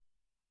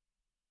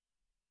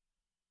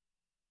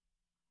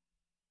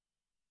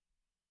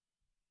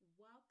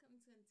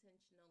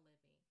Intentional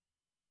Living.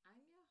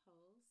 I'm your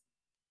host,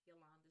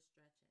 Yolanda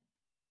Stretchin.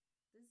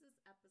 This is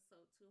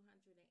episode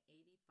 285,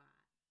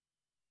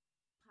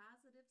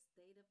 Positive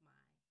State of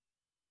Mind.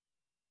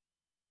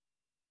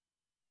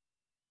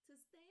 To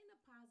stay in a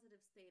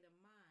positive state of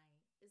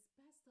mind, it's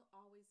best to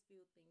always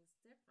view things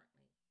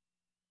differently.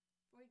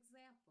 For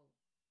example,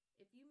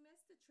 if you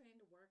missed the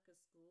train to work or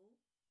school,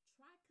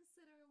 try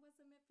considering it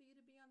wasn't meant for you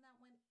to be on that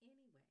one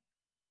anyway.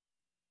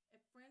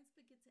 If friends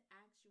forget to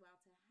ask you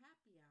out to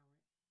happy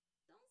hour,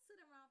 don't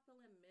sit around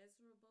feeling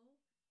miserable.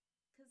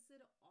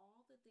 Consider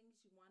all the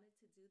things you wanted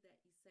to do that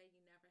you say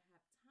you never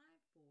have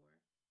time for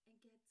and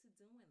get to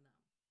doing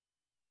them.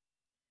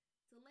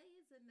 Delay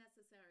isn't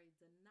necessary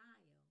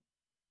denial,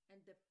 and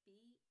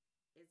defeat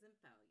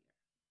isn't failure.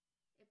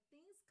 If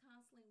things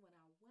constantly went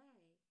our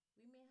way,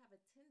 we may have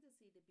a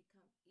tendency to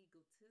become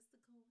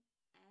egotistical and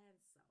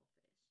selfish.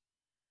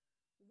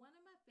 One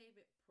of my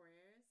favorite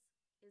prayers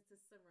is the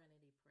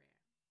Serenity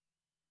Prayer.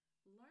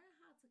 Learn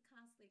how to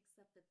constantly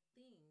accept the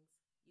things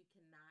you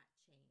cannot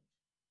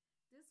change.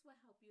 This will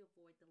help you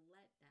avoid the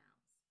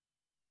letdowns.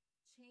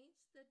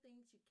 Change the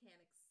things you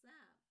can't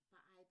accept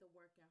by either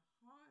working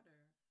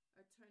harder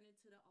or turning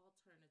to the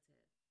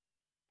alternative.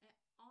 And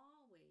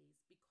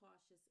always be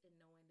cautious in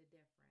knowing the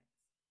difference.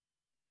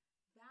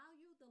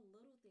 Value the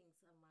little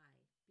things in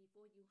life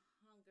before you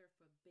hunger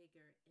for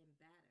bigger and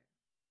better.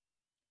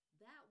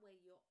 That way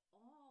you'll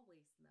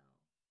always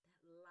know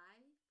that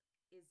life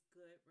is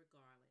good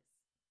regardless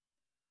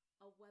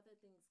of whether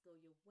things go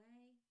your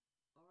way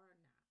or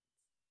not.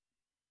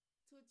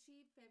 To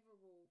achieve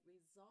favorable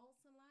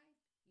results in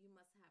life, you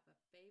must have a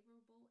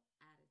favorable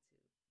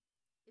attitude.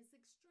 It's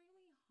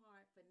extremely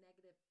hard for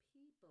negative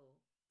people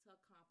to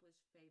accomplish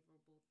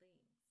favorable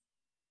things.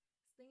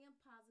 Staying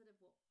positive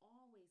will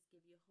always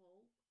give you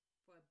hope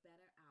for a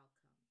better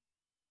outcome.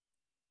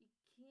 You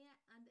can't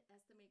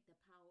underestimate the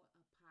power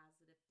of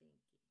positive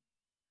thinking.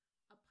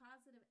 A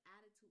positive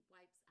attitude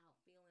wipes out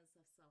feelings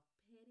of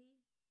self-pity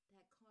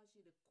that cause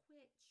you to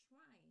quit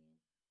trying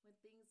when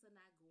things are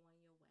not going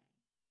your way.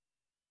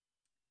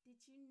 Did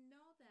you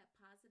know that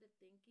positive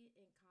thinking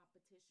in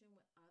competition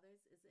with others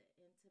is an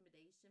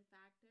intimidation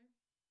factor?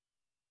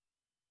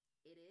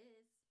 It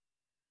is.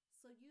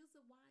 So use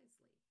it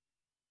wisely.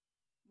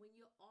 When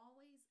you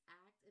always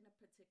act in a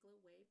particular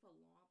way for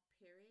a long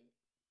period,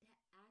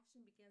 that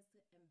action begins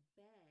to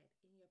embed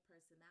in your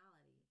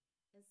personality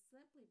and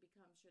simply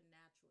becomes your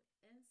natural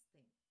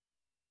instinct.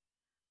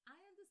 I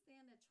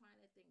understand that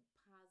trying to think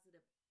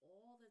positive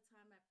all the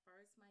time at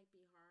first might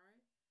be hard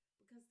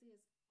because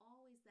there's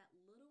always that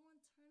little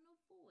internal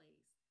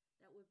voice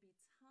that would be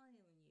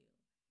telling you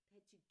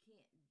that you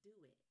can't do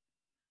it.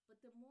 But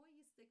the more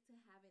you stick to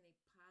having a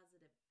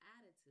positive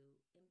attitude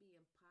and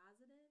being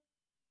positive,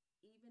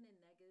 even in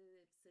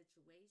negative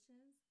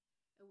situations,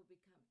 it will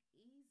become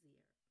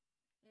easier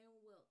and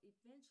will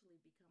eventually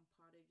become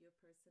part of your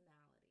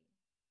personality.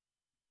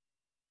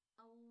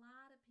 A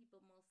lot of people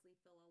mostly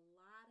feel a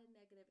lot of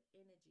negative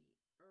energy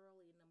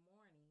early in the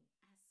morning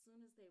as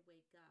soon as they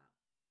wake up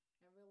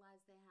and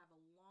realize they have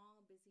a long,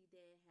 busy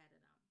day ahead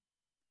of them.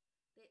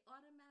 They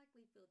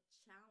automatically feel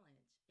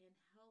challenged and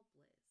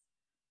helpless.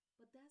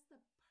 But that's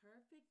the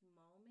perfect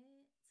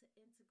moment to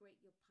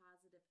integrate your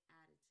positive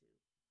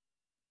attitude.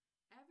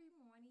 Every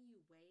morning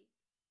you wake,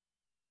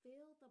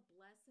 feel the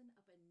blessing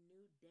of a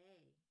new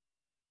day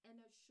and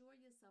assure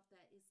yourself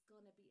that it's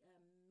going to be an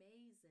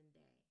amazing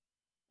day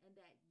and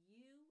that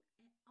you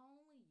and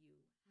only you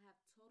have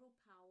total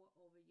power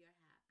over your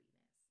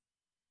happiness.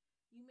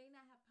 You may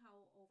not have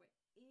power over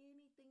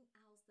anything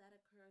else that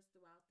occurs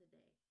throughout the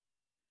day,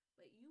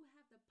 but you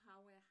have the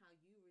power in how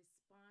you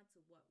respond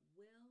to what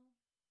will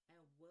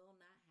and will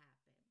not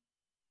happen.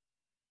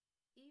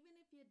 Even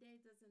if your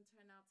day doesn't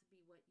turn out to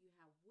be what you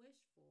have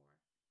wished for,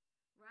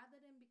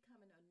 rather than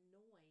becoming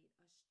annoyed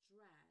or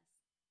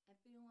stressed and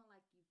feeling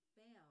like you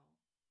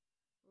failed,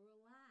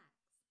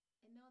 relax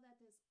and know that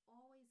there's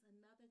always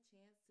another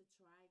chance to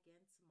try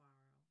again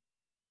tomorrow.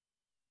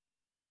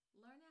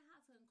 Learning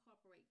how to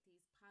incorporate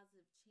these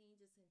positive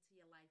changes into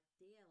your life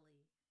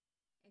daily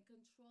and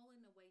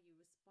controlling the way you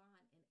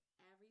respond in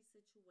every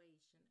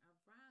situation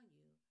around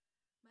you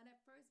might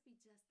at first be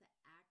just the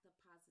act of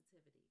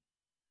positivity.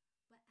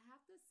 But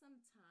after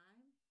some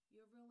time,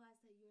 you'll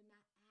realize that you're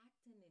not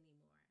acting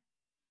anymore.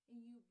 And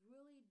you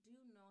really do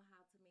know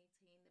how to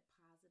maintain the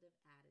positive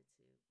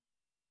attitude.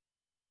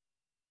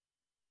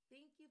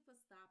 Thank you for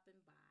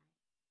stopping by.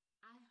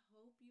 I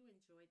hope you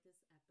enjoyed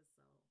this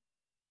episode.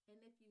 And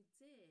if you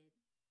did,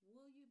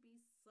 will you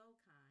be so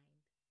kind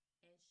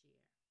and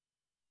share?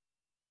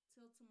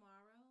 Till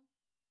tomorrow,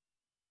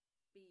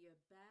 be your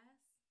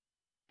best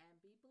and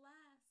be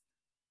blessed.